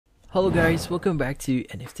Hello guys, welcome back to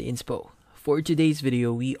NFT Inspo. For today's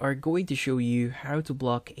video, we are going to show you how to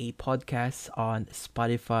block a podcast on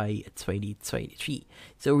Spotify 2023.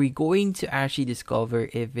 So we're going to actually discover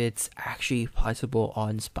if it's actually possible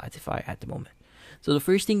on Spotify at the moment. So the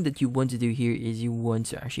first thing that you want to do here is you want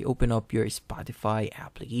to actually open up your Spotify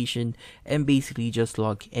application and basically just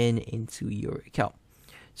log in into your account.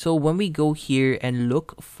 So when we go here and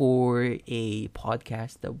look for a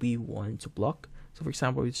podcast that we want to block, so for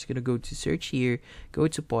example, we're just going to go to search here, go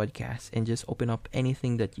to podcast, and just open up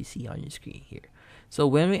anything that you see on your screen here. So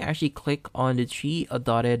when we actually click on the three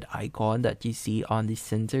dotted icon that you see on the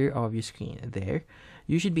center of your screen there,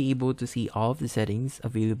 you should be able to see all of the settings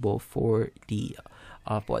available for the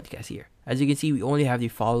podcast here. As you can see, we only have the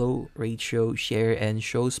follow, rate, show, share, and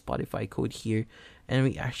show Spotify code here. And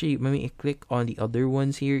we actually, when we click on the other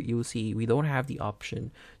ones here, you'll see we don't have the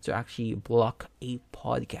option to actually block a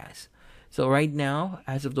podcast. So right now,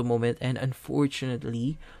 as of the moment, and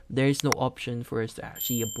unfortunately, there's no option for us to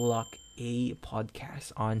actually block a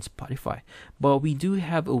podcast on Spotify. But we do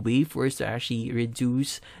have a way for us to actually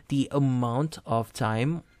reduce the amount of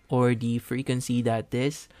time or the frequency that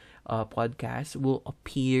this podcast will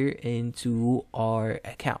appear into our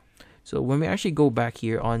account. So when we actually go back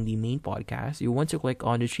here on the main podcast, you want to click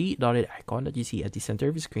on the three dotted icon that you see at the center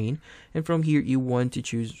of the screen. And from here, you want to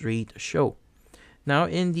choose rate show. Now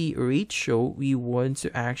in the rate show, we want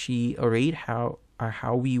to actually rate how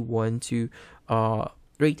we want to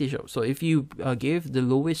rate the show. So if you give the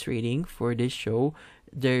lowest rating for this show,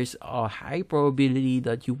 there's a high probability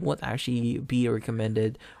that you won't actually be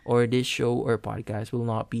recommended, or this show or podcast will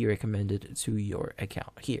not be recommended to your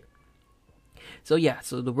account here. So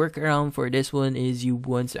so the workaround for this one is you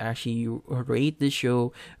want to actually rate the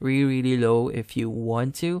show really low if you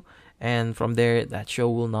want to, and from there that show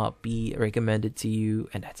will not be recommended to you,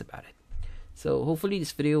 and that's about it. So hopefully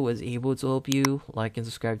this video was able to help you. Like and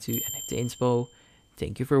subscribe to NFT Inspo.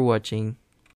 Thank you for watching.